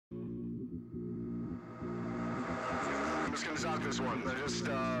Hey,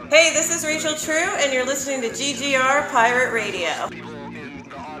 this is Rachel True, and you're listening to GGR Pirate Radio. People in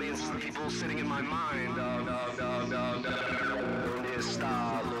the audience, the people sitting in my mind, los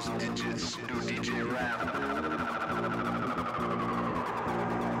digits do DJ rap.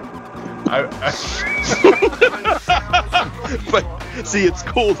 But see, it's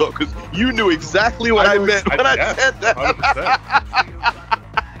cool though, because you knew exactly what I meant when I said that. 100%.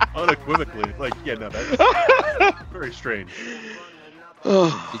 Unequivocally, like, yeah, no, that's very strange.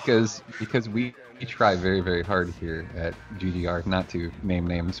 because we try very, very hard here at GGR not to name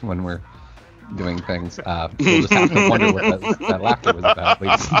names when we're doing things. We'll just have to wonder what that laughter was about,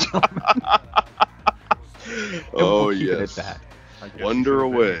 ladies and gentlemen. Oh, we'll keep it yes. at that. Wonder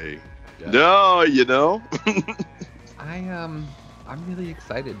away. Yeah. No, you know. I'm really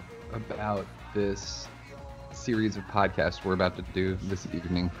excited about this series of podcasts we're about to do this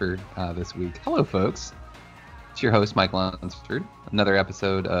evening for this week. Hello, folks. It's your host, Mike Lunsford. Another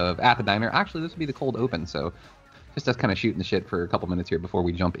episode of At the Diner. Actually, this will be the cold open, so just us kind of shooting the shit for a couple minutes here before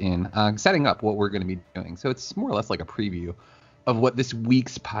we jump in, setting up what we're going to be doing. So it's more or less like a preview of what this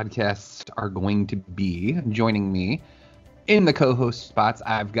week's podcasts are going to be. Joining me in the co-host spots,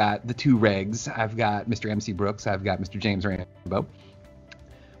 I've got the two regs. I've got Mr. MC Brooks. I've got Mr. James Rambo.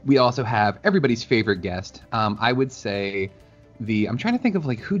 We also have everybody's favorite guest. I would say I'm trying to think of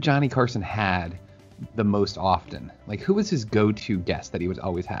like who Johnny Carson had the most often. Like who was his go-to guest that he would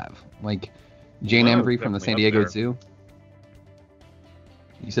always have? Like Jane Embry from the San Diego Zoo.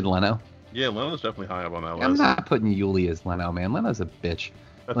 You said Leno? Yeah, Leno's definitely high up on that list. I'm not putting Yuli as Leno, man. Leno's a bitch.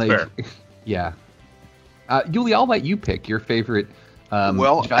 That's like, fair. Yeah. Yuli, I'll let you pick your favorite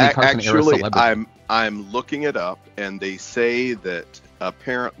Well, Johnny Carson era actually, celebrity. I'm looking it up, and they say that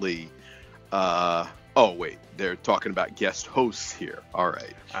apparently. Oh wait, they're talking about guest hosts here. All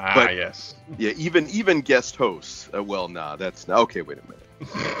right. But, Yes. Yeah, even guest hosts. Well, nah, that's not. Okay, wait a minute.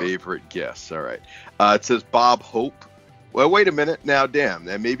 Favorite guests. All right. It says Bob Hope. Well, wait a minute. Now, damn.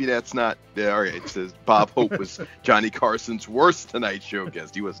 Maybe that's not. Yeah, all right. It says Bob Hope was Johnny Carson's worst Tonight Show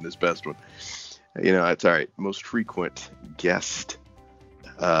guest. He wasn't his best one. You know, that's all right. Most frequent guest.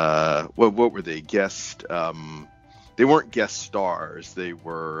 What were they? Guest. They weren't guest stars. They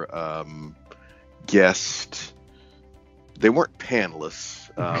were guest. They weren't panelists.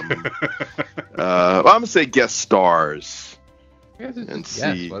 I'm gonna say guest stars. And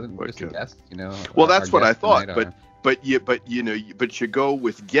see what just a guest, you know. Well, that's what I thought, tonight, but you go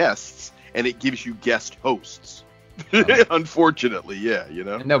with guests, and it gives you guest hosts. Unfortunately, yeah, you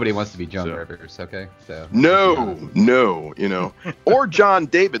know. Nobody wants to be Joan Rivers, okay? So No, you know, or John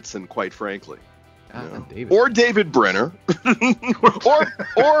Davidson, quite frankly. David. Or David Brenner,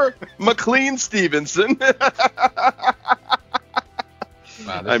 or McLean Stevenson. Wow, this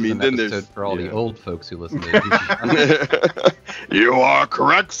I is mean, an then episode there's for all the old folks who listen to it. You are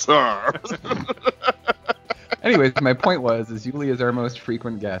correct, sir. Anyways, my point was Yuli is our most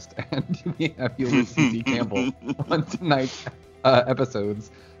frequent guest, and we have Ulysses D. Campbell on tonight's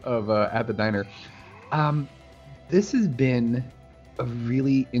episodes of At the Diner. This has been a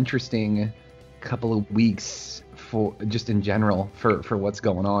really interesting couple of weeks for just in general for what's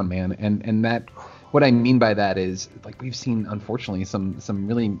going on, man, and that what I mean by that is like we've seen unfortunately some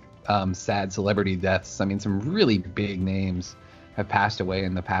really sad celebrity deaths. I mean, some really big names have passed away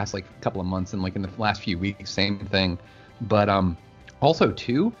in the past like couple of months, and like in the last few weeks, same thing. But also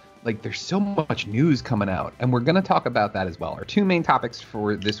too, like there's so much news coming out, and we're gonna talk about that as well. Our two main topics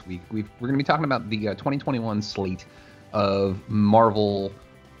for this week, we're gonna be talking about the 2021 slate of Marvel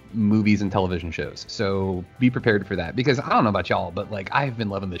movies and television shows. So be prepared for that, because I don't know about y'all, but like I've been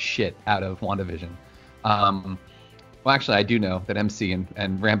loving the shit out of WandaVision. Well, actually, I do know that MC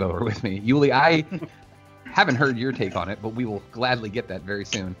and Rambo are with me. Yuli, I haven't heard your take on it, but we will gladly get that very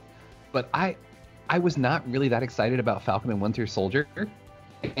soon. But I was not really that excited about Falcon and Winter Soldier,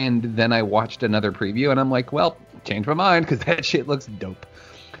 and then I watched another preview, and I'm like, well, change my mind, because that shit looks dope.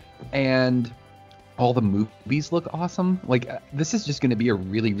 And all the movies look awesome. Like, this is just going to be a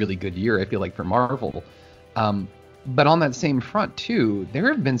really, really good year, I feel like, for Marvel. But on that same front, too, there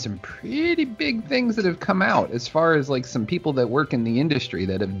have been some pretty big things that have come out as far as, like, some people that work in the industry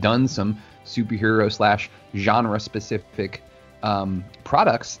that have done some superhero / genre-specific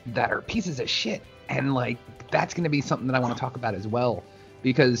products that are pieces of shit. And, like, that's going to be something that I want to talk about as well.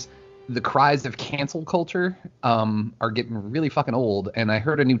 Because the cries of cancel culture are getting really fucking old, and I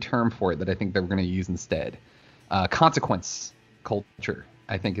heard a new term for it that I think that we're going to use instead. Consequence culture,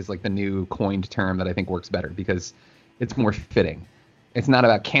 I think, is like the new coined term that I think works better because it's more fitting. It's not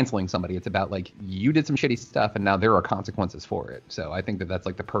about canceling somebody. It's about like you did some shitty stuff and now there are consequences for it. So I think that that's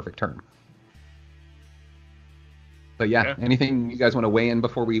like the perfect term. But yeah, anything you guys want to weigh in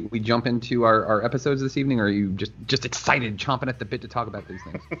before we jump into our episodes this evening, or are you just excited, chomping at the bit to talk about these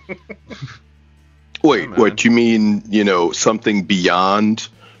things? Wait, what you mean? Something beyond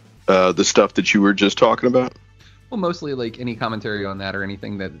the stuff that you were just talking about? Well, mostly like any commentary on that or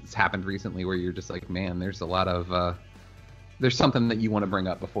anything that's happened recently where you're just like, man, there's a lot of there's something that you want to bring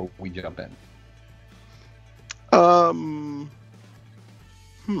up before we jump in.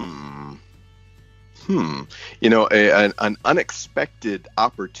 An unexpected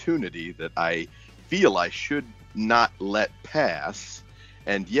opportunity that I feel I should not let pass,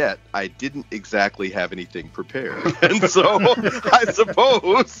 and yet I didn't exactly have anything prepared. And so I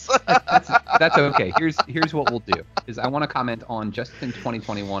suppose that's okay. Here's what we'll do is I want to comment on just in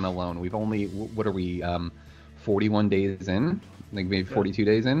 2021 alone. We've only, what are we, 41 days in, like maybe 42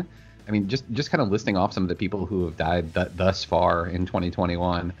 days in. I mean, just kind of listing off some of the people who have died thus far in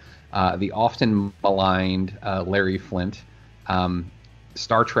 2021. The often maligned Larry Flint,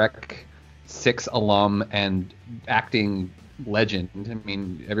 Star Trek 6 alum and acting legend. I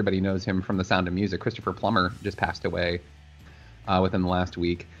mean, everybody knows him from The Sound of Music. Christopher Plummer just passed away within the last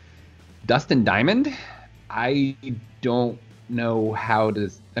week. Dustin Diamond, I don't know how to.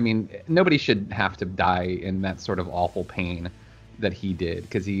 I mean, nobody should have to die in that sort of awful pain that he did,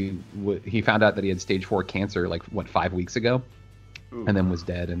 because he found out that he had stage 4 cancer like 5 weeks ago. Ooh. And then was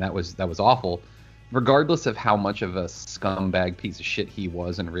dead, and that was awful. Regardless of how much of a scumbag piece of shit he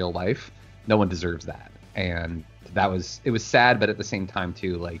was in real life, no one deserves that. And it was sad, but at the same time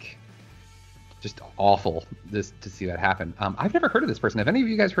too, like, just awful to see that happen. I've never heard of this person. Have any of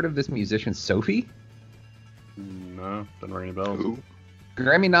you guys heard of this musician Sophie? No, doesn't ring any bells. Ooh.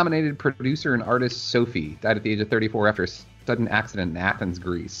 Grammy-nominated producer and artist Sophie died at the age of 34 after a sudden accident in Athens,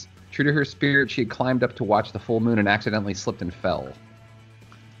 Greece. True to her spirit, she had climbed up to watch the full moon and accidentally slipped and fell.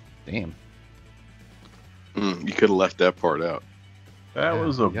 Damn. You could have left that part out. That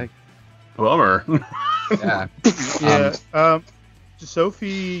was a bummer. Yeah. Yeah.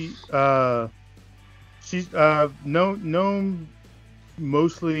 Sophie, she's known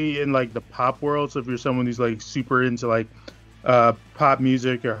mostly in like the pop world. So if you're someone who's like super into like pop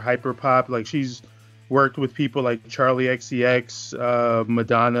music or hyper pop, like she's worked with people like Charlie XCX,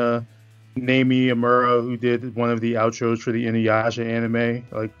 Madonna, Naomi Amuro, who did one of the outros for the Inuyasha anime.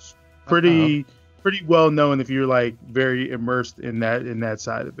 Like pretty well known if you're like very immersed in that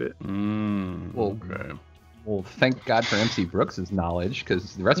side of it. Well, thank God for MC Brooks' knowledge,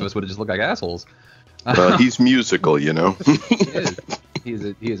 because the rest of us would have just looked like assholes. He's musical, He is.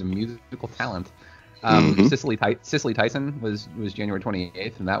 He is a musical talent. Mm-hmm. Cicely Tyson was January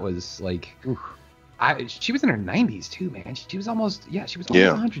 28th, and that was like, she was in her 90s too, man. She was almost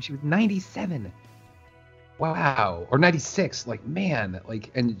 100. She was 97. Wow, or 96. Like, man, like,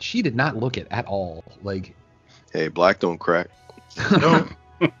 and she did not look it at all. Like, hey, black don't crack. No.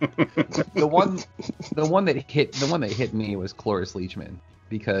 the one that hit me was Cloris Leachman,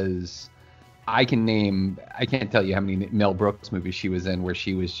 because I can't tell you how many Mel Brooks movies she was in where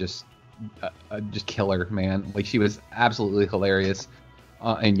she was just killer, man. Like, she was absolutely hilarious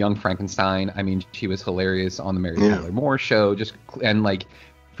in Young Frankenstein. I mean, she was hilarious on the Mary Tyler Moore Show. And like,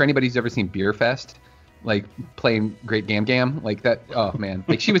 for anybody who's ever seen Beer Fest, like playing Great Gam Gam, like that. Oh man,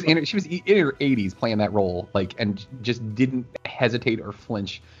 like she was in her 80s playing that role, like, and just didn't hesitate or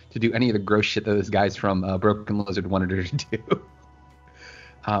flinch to do any of the gross shit that those guys from Broken Lizard wanted her to do.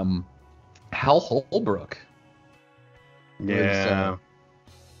 Hal Holbrook. Yeah. Was,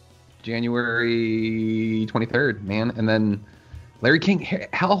 January 23rd, man, and then Larry King,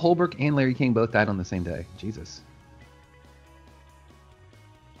 Hal Holbrook, and Larry King both died on the same day. Jesus.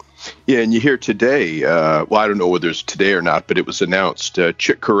 Yeah, and you hear today, I don't know whether it's today or not, but it was announced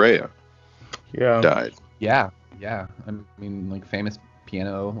Chick Corea died. Yeah. I mean, like, famous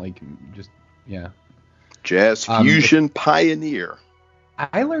piano, like, just, yeah. Jazz fusion pioneer.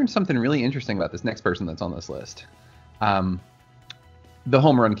 I learned something really interesting about this next person that's on this list. The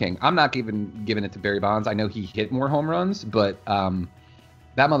home run king. I'm not giving it to Barry Bonds. I know he hit more home runs, but that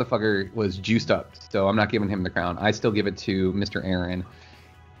motherfucker was juiced up, so I'm not giving him the crown. I still give it to Mr. Aaron.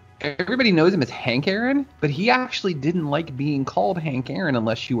 Everybody knows him as Hank Aaron, but he actually didn't like being called Hank Aaron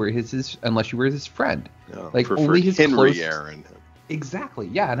unless you were his friend. No, like, only his Henry close... Aaron. Exactly.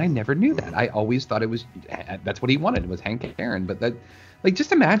 Yeah, and I never knew that. I always thought that's what he wanted, was Hank Aaron. But that, like,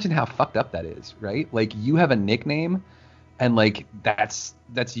 just imagine how fucked up that is, right? Like, you have a nickname, and like that's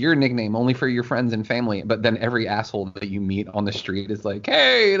your nickname only for your friends and family. But then every asshole that you meet on the street is like,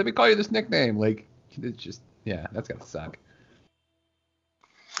 hey, let me call you this nickname. Like, it's just, yeah, that's gotta suck.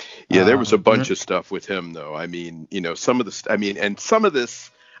 Yeah, there was a bunch of stuff with him, though. I mean, some of this,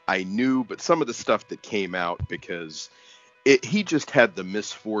 I knew, but some of the stuff that came out because he just had the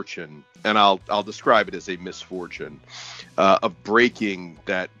misfortune, and I'll describe it as a misfortune, of breaking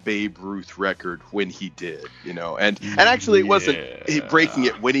that Babe Ruth record when he did, and actually it wasn't breaking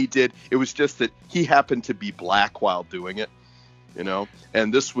it when he did. It was just that he happened to be black while doing it,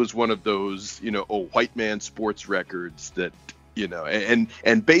 and this was one of those, white man sports records that,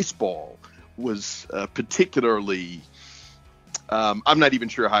 and baseball was particularly. I'm not even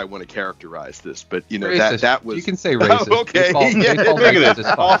sure how I want to characterize this, but that was. You can say racist. Okay, baseball Negative,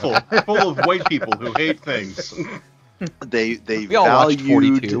 awful, full of white people who hate things. They we all valued. watched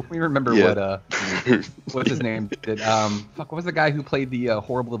 42. We remember what's his name did. What was the guy who played the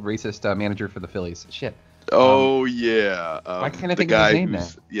horrible racist manager for the Phillies? Shit. Oh yeah. Why can't I think of his name now?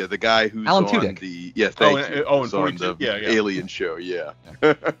 Yeah, the guy who's Alan on Tudyk. the on 42. the Yeah. Alien show. Yeah.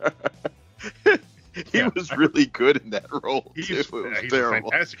 He was really good in that role. He's too. a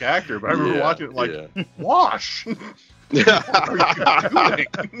Terrible. fantastic actor, but I remember watching it like, yeah. Wash. Yeah. I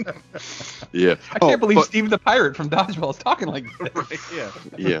can't believe Steve the Pirate from Dodgeball is talking like this.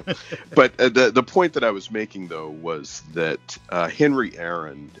 Yeah. But the point that I was making though was that Henry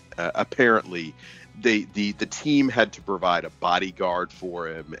Aaron apparently the team had to provide a bodyguard for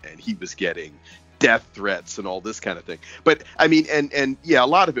him, and he was getting death threats and all this kind of thing. But I mean, and yeah, a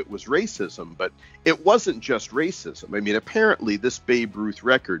lot of it was racism, but it wasn't just racism. I mean, apparently this Babe Ruth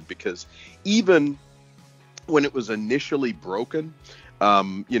record, because even when it was initially broken,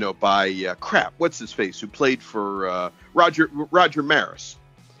 by what's his face, who played for Roger Maris,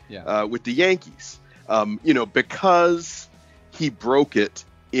 with the Yankees, because he broke it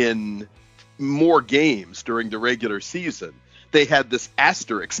in more games during the regular season, they had this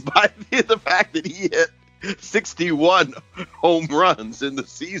asterisk by the fact that he hit 61 home runs in the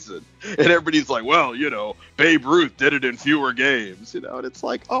season. And everybody's like, well, Babe Ruth did it in fewer games, and it's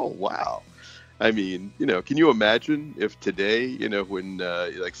like, oh, wow. I mean, can you imagine if today, when,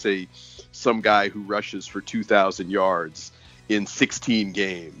 say, some guy who rushes for 2,000 yards in 16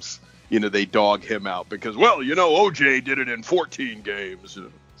 games, they dog him out because, well, OJ did it in 14 games.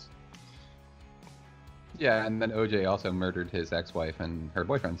 Yeah, and then OJ also murdered his ex-wife and her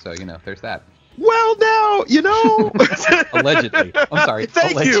boyfriend, so, there's that. Well, now, Allegedly. I'm sorry.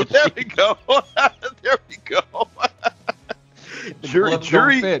 Thank allegedly. you. There we go. There we go.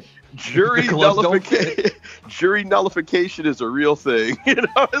 Jury nullification is a real thing.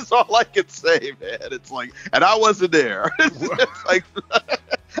 Is all I can say, man. It's like, and I wasn't there. It's like,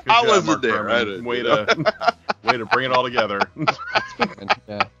 I wasn't there. Way to bring it all together.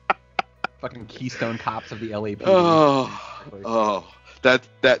 Yeah. Fucking Keystone Cops of the LAPD.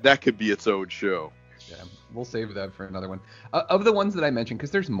 That could be its own show. Yeah, we'll save that for another one. Of the ones that I mentioned, because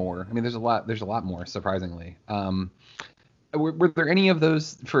there's more. I mean, there's a lot more, surprisingly. Were there any of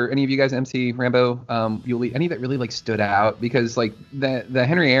those for any of you guys, MC, Rambo, Yuli, any that really stood out? Because the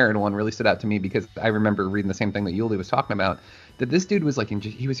Henry Aaron one really stood out to me because I remember reading the same thing that Yuli was talking about. That this dude was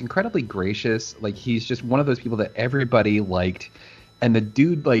he was incredibly gracious. He's just one of those people that everybody liked. And the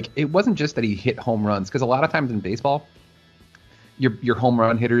dude, it wasn't just that he hit home runs, because a lot of times in baseball, your home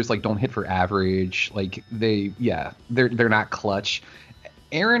run hitters don't hit for average. They're not clutch.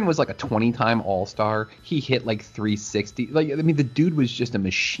 Aaron was a 20-time All-Star. He hit 360. The dude was just a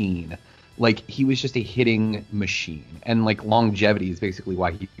machine. He was just a hitting machine. And longevity is basically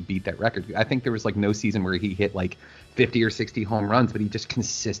why he beat that record. I think there was no season where he hit 50 or 60 home runs, but he just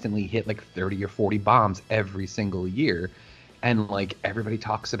consistently hit 30 or 40 bombs every single year. And everybody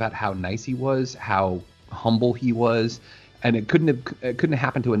talks about how nice he was, how humble he was, and it couldn't have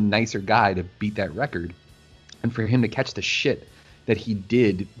happened to a nicer guy to beat that record, and for him to catch the shit that he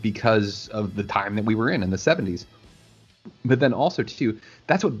did because of the time that we were in the 70s. But then also too,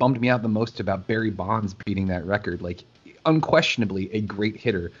 that's what bummed me out the most about Barry Bonds beating that record. Unquestionably a great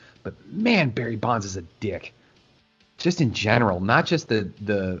hitter, but man, Barry Bonds is a dick. Just in general, not just the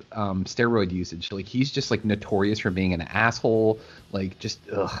steroid usage. He's just notorious for being an asshole.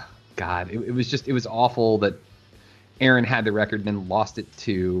 God, it was awful that Aaron had the record and then lost it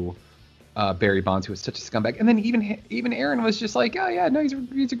to Barry Bonds, who was such a scumbag. And then even Aaron was just oh yeah, no,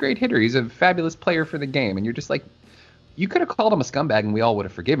 he's a great hitter. He's a fabulous player for the game. And you're just you could have called him a scumbag and we all would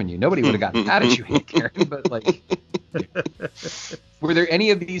have forgiven you. Nobody would have gotten mad at you, Aaron. But were there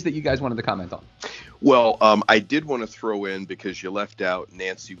any of these that you guys wanted to comment on? Well, I did want to throw in, because you left out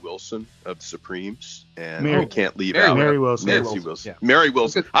Nancy Wilson of the Supremes, and we can't leave out Mary Wilson. Nancy Wilson. Yeah. Mary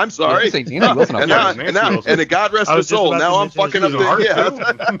Wilson. I'm sorry. Nancy Wilson, and God rest her soul. Now I'm fucking up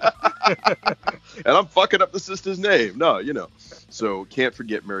and I'm fucking up the sister's name. No, So can't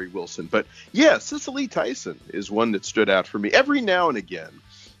forget Mary Wilson. But yeah, Cicely Tyson is one that stood out for me. Every now and again,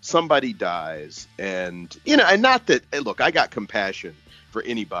 somebody dies, and and not that, look, I got compassion for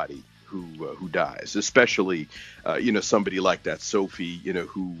anybody who dies, especially somebody like that Sophie,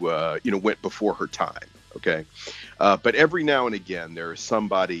 who went before her time. Okay, but every now and again there is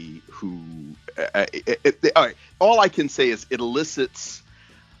somebody who all I can say is it elicits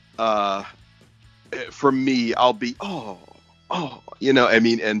from me. I'll be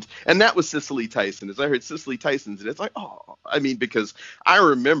and that was Cicely Tyson. As I heard Cicely Tyson's, and it's like, because I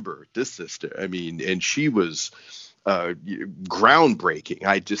remember this sister. And she was groundbreaking.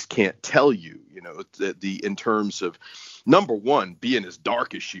 I just can't tell you, the in terms of, number one, being as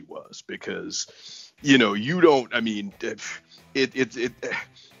dark as she was, because you don't. It's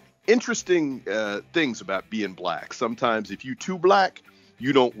interesting things about being black. Sometimes if you too black,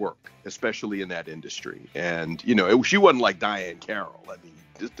 you don't work, especially in that industry. And she wasn't like Diane Carroll.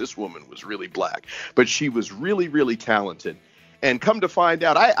 This woman was really black, but she was really, really talented. And come to find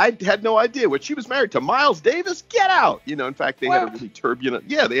out, I had no idea what she was married to Miles Davis. Get out! In fact, they had a really turbulent.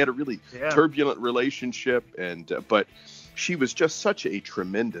 Yeah, they had a really turbulent relationship. And but she was just such a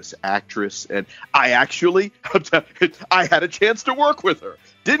tremendous actress. And I had a chance to work with her.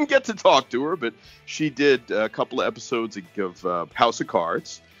 Didn't get to talk to her, but she did a couple of episodes of House of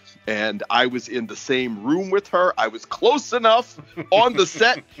Cards. And I was in the same room with her. I was close enough on the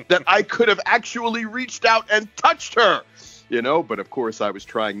set that I could have actually reached out and touched her. But of course I was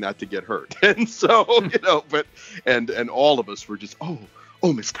trying not to get hurt. And so, and all of us were just, oh,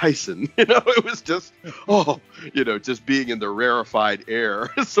 Miss Tyson, it was just, just being in the rarefied air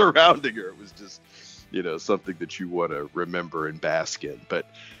surrounding her was just, something that you want to remember and bask in. But,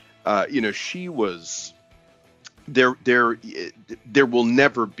 she was, there will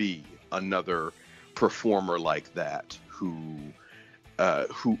never be another performer like that whose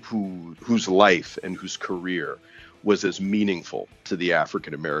life and whose career was as meaningful to the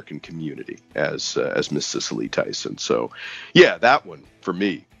African American community as Miss Cicely Tyson. So, yeah, that one for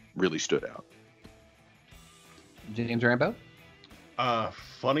me really stood out. James Rambo?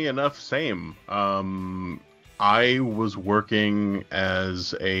 Funny enough, same. I was working for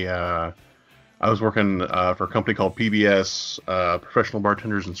a company called PBS, Professional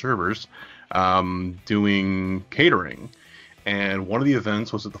Bartenders and Servers, doing catering. And one of the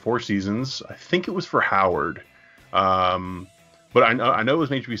events was at the Four Seasons. I think it was for Howard. But I know it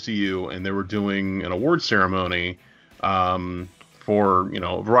was an HBCU, and they were doing an award ceremony for,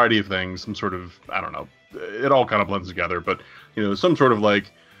 a variety of things, some sort of, I don't know, it all kind of blends together, but, some sort of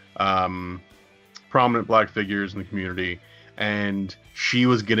like prominent black figures in the community, and she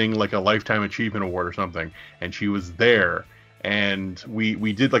was getting like a Lifetime Achievement Award or something, and she was there, and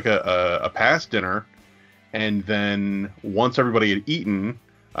we did like a past dinner, and then once everybody had eaten,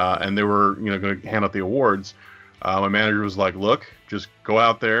 and they were, going to hand out the awards, my manager was like, look, just go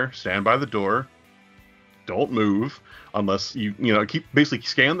out there, stand by the door, don't move unless you basically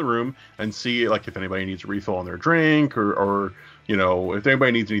scan the room and see like if anybody needs a refill on their drink or if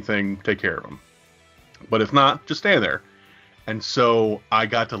anybody needs anything, take care of them. But if not, just stand there. And so I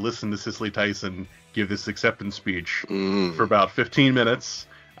got to listen to Cicely Tyson give this acceptance speech for about 15 minutes.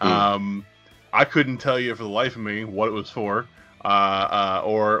 I couldn't tell you for the life of me what it was for.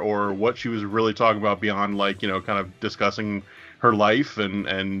 Or what she was really talking about beyond kind of discussing her life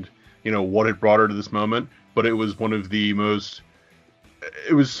and what had brought her to this moment. But it was one of the most,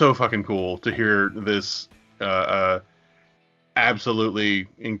 it was so fucking cool to hear this, absolutely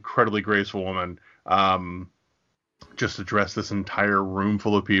incredibly graceful woman, just address this entire room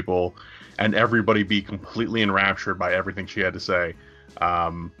full of people and everybody be completely enraptured by everything she had to say.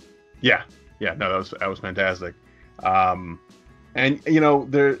 That was fantastic. And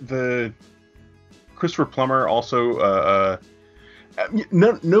the Christopher Plummer also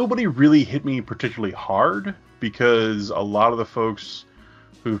nobody really hit me particularly hard because a lot of the folks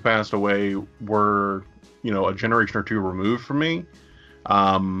who've passed away were a generation or two removed from me.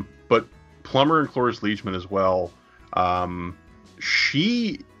 But Plummer and Cloris Leachman as well.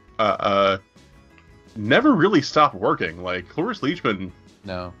 She never really stopped working. Like Cloris Leachman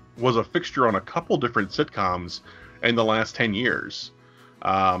was a fixture on a couple different sitcoms in the last 10 years,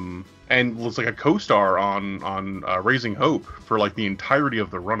 and was like a co-star on Raising Hope for like the entirety of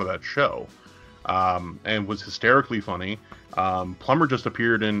the run of that show, and was hysterically funny. Plummer just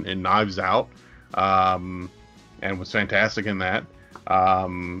appeared in Knives Out, and was fantastic in that.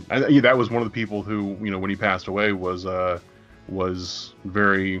 And that was one of the people who, when he passed away, was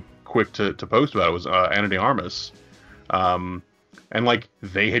very quick to post about it. Was Ana de Armas, and like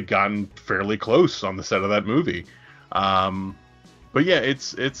they had gotten fairly close on the set of that movie. But yeah,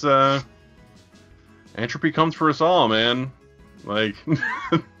 it's entropy comes for us all, man. Like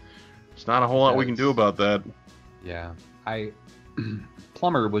There's not a whole lot we can do about that. Yeah,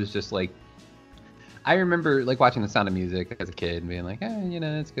 Plumber was just like, I remember like watching The Sound of Music as a kid and being like,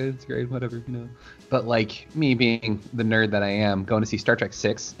 it's good, it's great, whatever, But like me being the nerd that I am, going to see Star Trek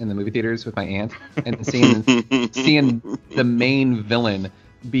 6 in the movie theaters with my aunt and seeing the main villain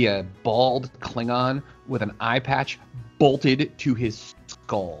be a bald Klingon with an eye patch bolted to his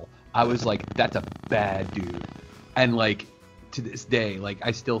skull. I was like, that's a bad dude. And like to this day, like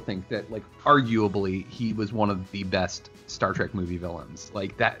I still think that like arguably he was one of the best Star Trek movie villains.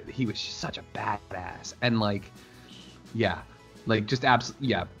 Like that, he was such a badass. And like, yeah, like just I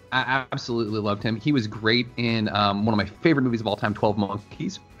absolutely loved him. He was great in one of my favorite movies of all time, 12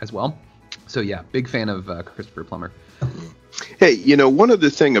 Monkeys, as well. So yeah, big fan of Christopher Plummer. Hey, one of the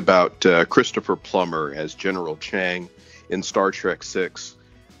thing about Christopher Plummer as General Chang in Star Trek 6,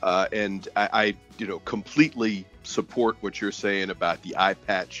 and I completely support what you're saying about the eye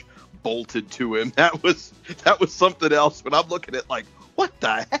patch bolted to him. That was something else. But I'm looking at like, what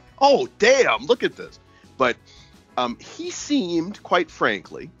the heck? Oh, damn! Look at this. But he seemed, quite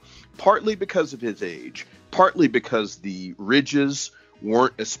frankly, partly because of his age, partly because the ridges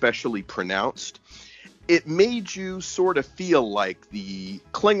weren't especially pronounced. It made you sort of feel like the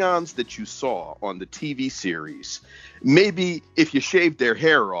Klingons that you saw on the TV series. Maybe if you shaved their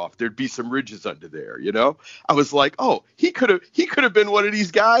hair off, there'd be some ridges under there, I was like, oh, he could have been one of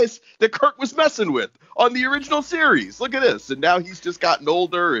these guys that Kirk was messing with on the original series. Look at this. And now he's just gotten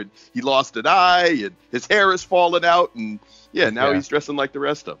older and he lost an eye and his hair has fallen out. And now he's dressing like the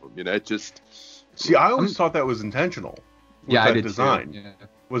rest of them. It just. See, I always thought that was intentional. Yeah, I did design. Too. Yeah.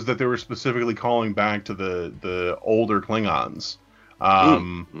 Was that they were specifically calling back to the older Klingons.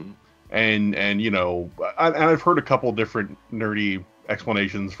 And I've heard a couple different nerdy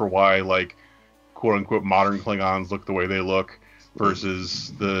explanations for why, like, quote unquote modern Klingons look the way they look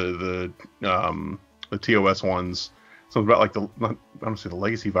versus the TOS ones. Something about like I don't say the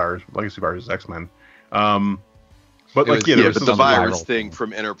Legacy virus. Legacy virus is X-Men. But like, but the virus thing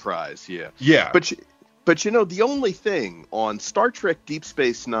from Enterprise, yeah. But the only thing on Star Trek Deep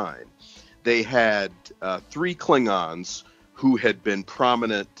Space Nine, they had 3 Klingons who had been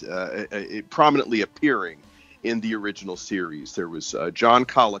prominently appearing in the original series. There was John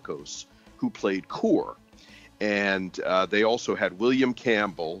Colicos, who played Kor, and they also had William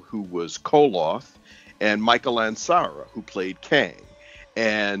Campbell, who was Koloth, and Michael Ansara, who played Kang.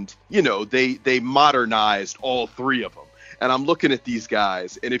 And, they modernized all 3 of them. And I'm looking at these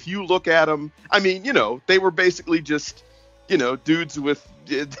guys, and if you look at them, I mean, they were basically just, dudes with,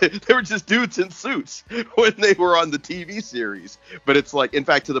 they were just dudes in suits when they were on the TV series. But it's like, in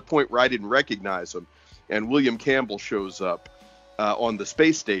fact, to the point where I didn't recognize them. And William Campbell shows up on the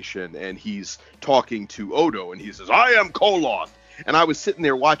space station, and he's talking to Odo, and he says, "I am Koloth." And I was sitting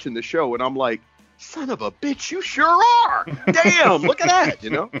there watching the show, and I'm like, son of a bitch, you sure are. Damn, look at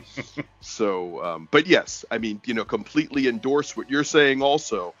that, So, but yes, I mean, completely endorse what you're saying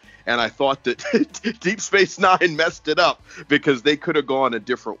also. And I thought that Deep Space Nine messed it up because they could have gone a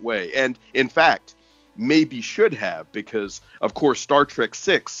different way. And in fact, maybe should have, because of course, Star Trek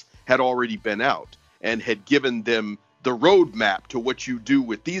 6 had already been out and had given them the roadmap to what you do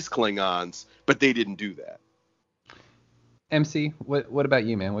with these Klingons, but they didn't do that. MC, what about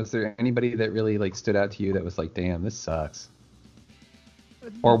you, man? Was there anybody that really like stood out to you that was like, damn, this sucks?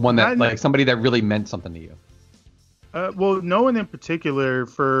 Or one that like somebody that really meant something to you? Well, no one in particular,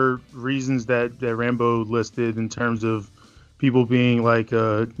 for reasons that Rambo listed in terms of people being like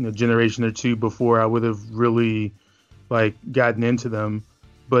a generation or two before I would have really like gotten into them.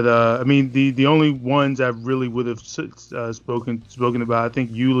 But I mean, the only ones I really would have spoken about, I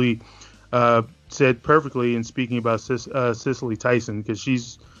think Yuli said perfectly in speaking about Cicely Tyson, because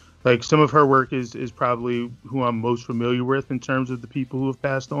she's like, some of her work is probably who I'm most familiar with in terms of the people who have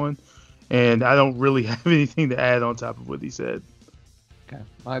passed on, and I don't really have anything to add on top of what he said. Okay,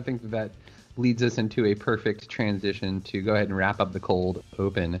 well, I think that leads us into a perfect transition to go ahead and wrap up the cold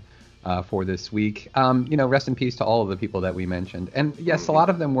open for this week. Rest in peace to all of the people that we mentioned, and yes, a lot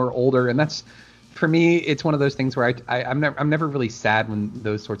of them were older, and that's, for me, it's one of those things where I'm never really sad when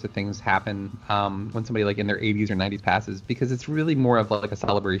those sorts of things happen, when somebody like in their 80s or 90s passes, because it's really more of like a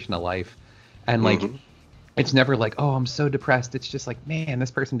celebration of life. And like, it's never like, oh, I'm so depressed. It's just like, man,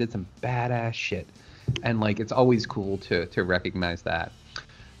 this person did some badass shit. And like, it's always cool to recognize that.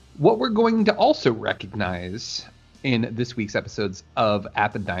 What we're going to also recognize in this week's episodes of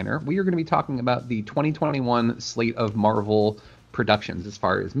At the Diner, we are going to be talking about the 2021 slate of Marvel productions as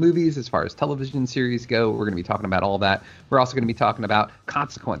far as movies, as far as television series go. We're going to be talking about all that. We're also going to be talking about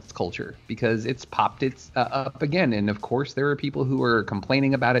consequence culture because it's popped up again. And of course, there are people who are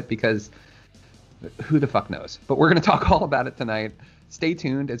complaining about it because who the fuck knows? But we're going to talk all about it tonight. Stay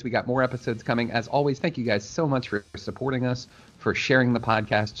tuned as we got more episodes coming. As always, thank you guys so much for supporting us, for sharing the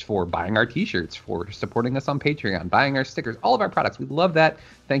podcasts, for buying our t-shirts, for supporting us on Patreon, buying our stickers, all of our products. We love that.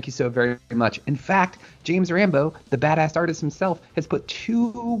 Thank you so very much. In fact, James Rambo, the badass artist himself, has put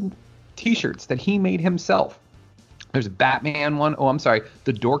 2 t-shirts that he made himself. There's a Batman one. Oh, I'm sorry,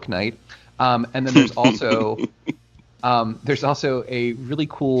 the Dork Knight. And then there's also a really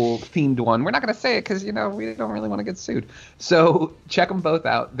cool themed one. We're not going to say it because, we don't really want to get sued. So check them both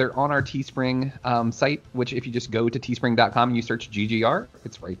out. They're on our Teespring site, which if you just go to teespring.com and you search GGR,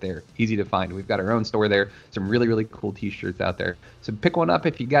 it's right there. Easy to find. We've got our own store there. Some really, really cool t-shirts out there. So pick one up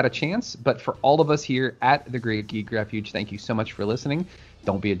if you got a chance. But for all of us here at the Great Geek Refuge, thank you so much for listening.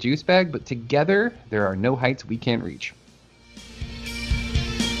 Don't be a juice bag, but together there are no heights we can't reach.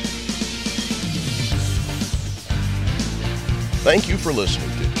 Thank you for listening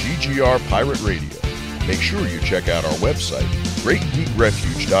to GGR Pirate Radio. Make sure you check out our website,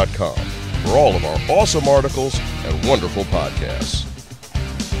 GreatGeekRefuge.com, for all of our awesome articles and wonderful podcasts.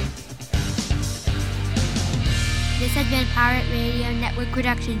 This has been Pirate Radio Network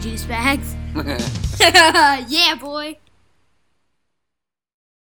production, Juice Bags. Yeah, boy.